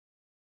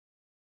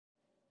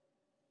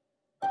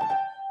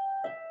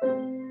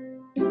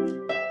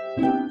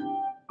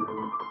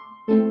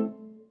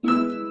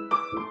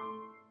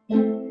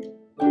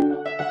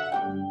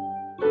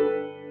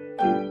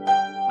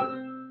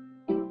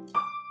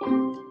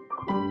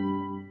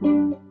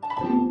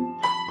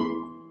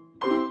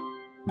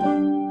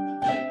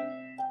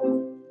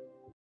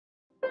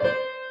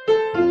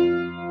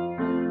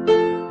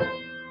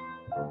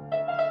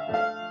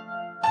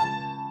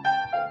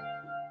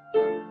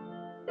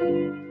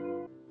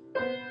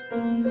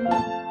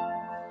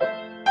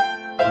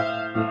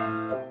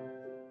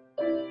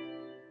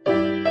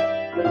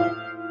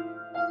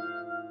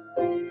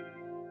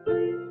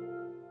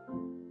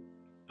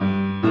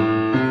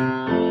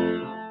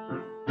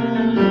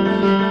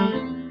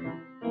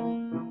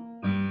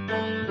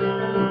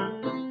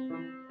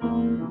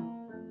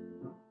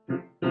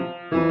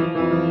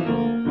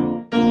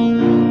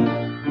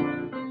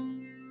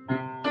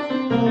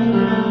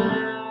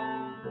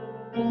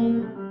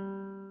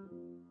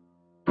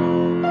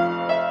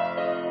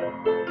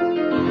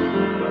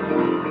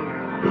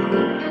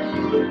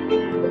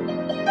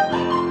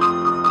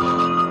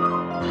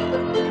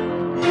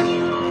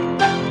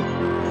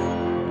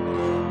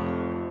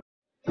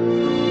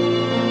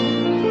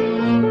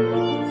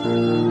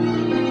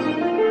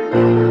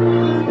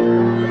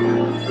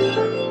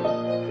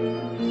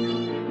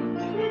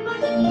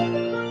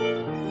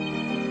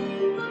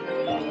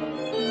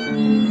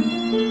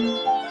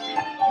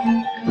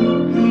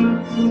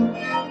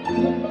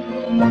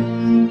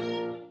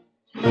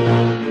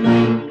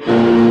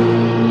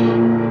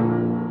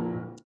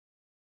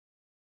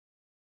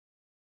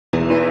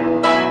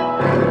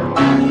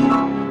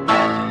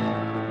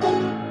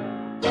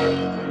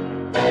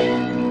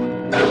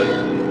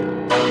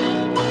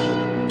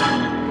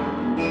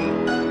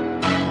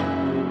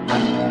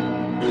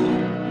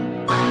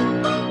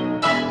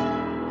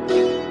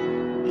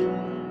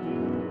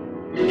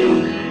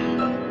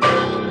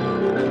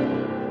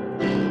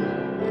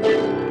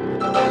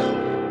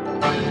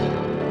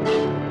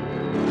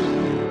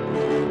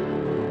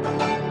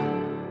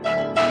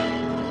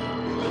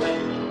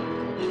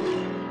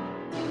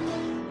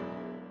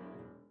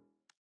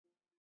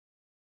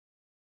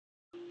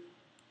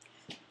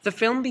The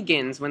film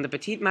begins when the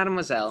Petite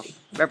Mademoiselle,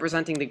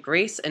 representing the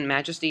grace and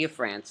majesty of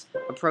France,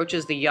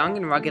 approaches the young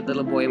and rugged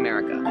little boy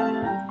America.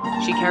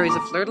 She carries a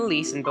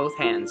fleur-de-lis in both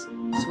hands,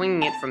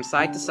 swinging it from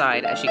side to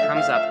side as she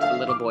comes up to the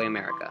little boy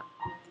America.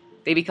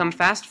 They become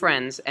fast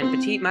friends, and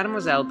Petite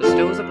Mademoiselle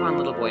bestows upon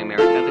little boy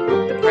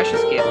America the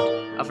precious gift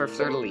of her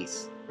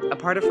fleur-de-lis, a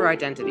part of her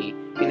identity,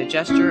 in a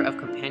gesture of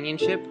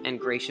companionship and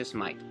gracious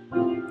might.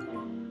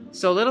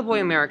 So little boy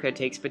America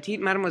takes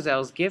Petite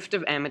Mademoiselle's gift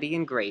of amity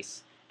and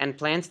grace, and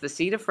plants the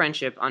seed of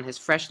friendship on his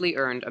freshly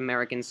earned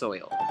American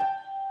soil.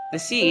 The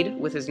seed,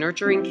 with his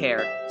nurturing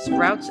care,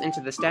 sprouts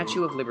into the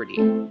Statue of Liberty,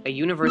 a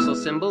universal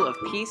symbol of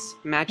peace,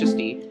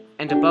 majesty,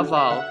 and above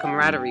all,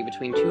 camaraderie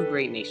between two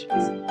great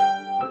nations.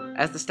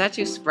 As the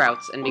statue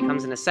sprouts and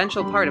becomes an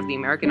essential part of the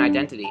American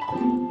identity,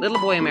 little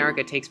boy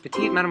America takes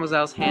Petite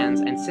Mademoiselle's hands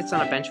and sits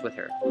on a bench with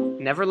her,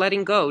 never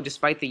letting go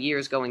despite the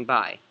years going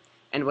by,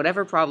 and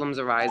whatever problems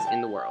arise in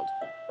the world.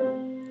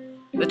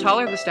 The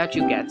taller the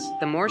statue gets,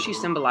 the more she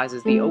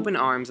symbolizes the open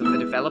arms of the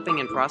developing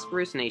and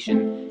prosperous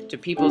nation to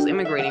peoples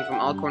immigrating from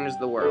all corners of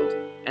the world,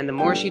 and the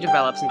more she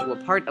develops into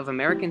a part of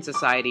American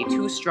society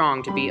too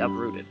strong to be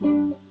uprooted.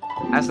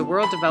 As the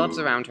world develops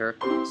around her,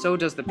 so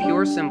does the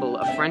pure symbol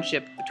of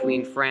friendship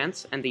between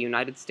France and the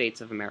United States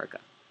of America.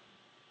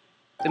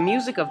 The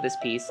music of this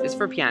piece is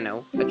for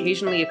piano,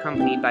 occasionally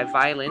accompanied by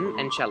violin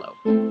and cello.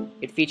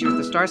 It features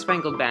the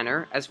Star-Spangled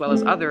Banner, as well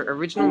as other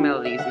original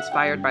melodies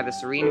inspired by the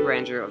serene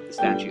grandeur of the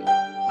statue.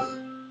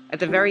 At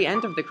the very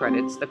end of the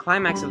credits, the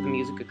climax of the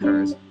music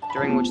occurs,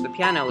 during which the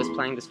piano is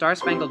playing the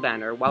Star-Spangled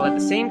Banner, while at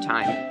the same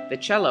time, the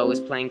cello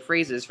is playing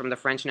phrases from the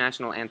French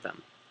national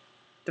anthem.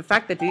 The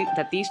fact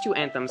that these two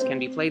anthems can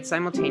be played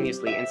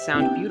simultaneously and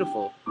sound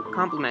beautiful,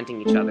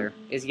 complementing each other,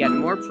 is yet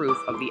more proof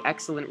of the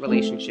excellent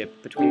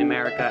relationship between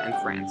America and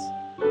France.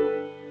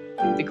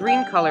 The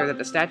green color that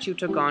the statue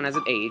took on as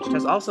it aged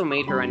has also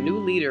made her a new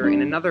leader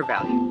in another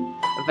value,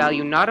 a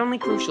value not only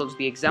crucial to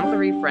the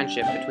exemplary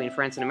friendship between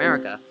France and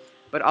America,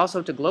 but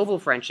also to global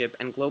friendship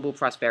and global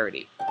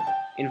prosperity: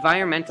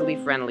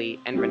 environmentally friendly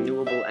and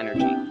renewable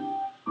energy.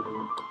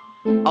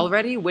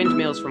 Already,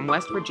 windmills from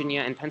West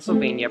Virginia and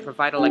Pennsylvania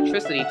provide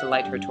electricity to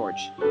light her torch.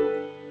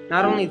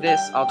 Not only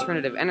this,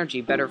 alternative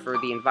energy better for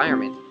the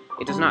environment,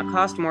 it does not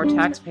cost more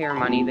taxpayer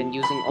money than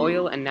using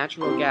oil and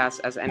natural gas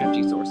as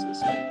energy sources.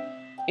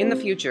 In the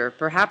future,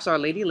 perhaps Our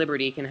Lady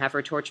Liberty can have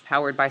her torch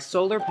powered by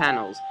solar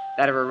panels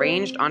that are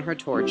arranged on her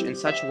torch in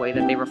such a way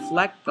that they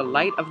reflect the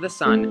light of the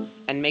sun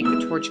and make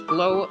the torch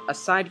glow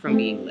aside from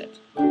being lit.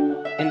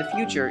 In the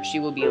future, she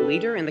will be a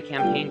leader in the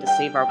campaign to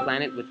save our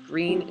planet with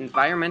green,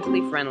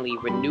 environmentally friendly,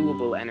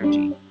 renewable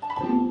energy.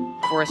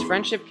 For as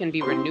friendship can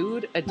be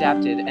renewed,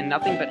 adapted, and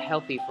nothing but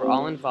healthy for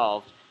all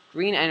involved,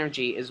 green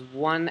energy is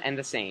one and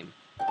the same.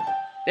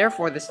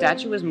 Therefore, the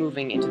statue is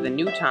moving into the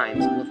new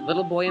times with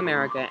little boy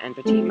America and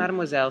Petite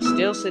Mademoiselle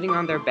still sitting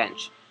on their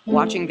bench,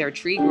 watching their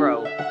tree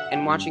grow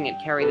and watching it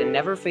carry the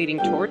never-fading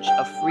torch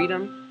of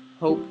freedom,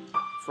 hope,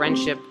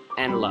 friendship,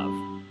 and love.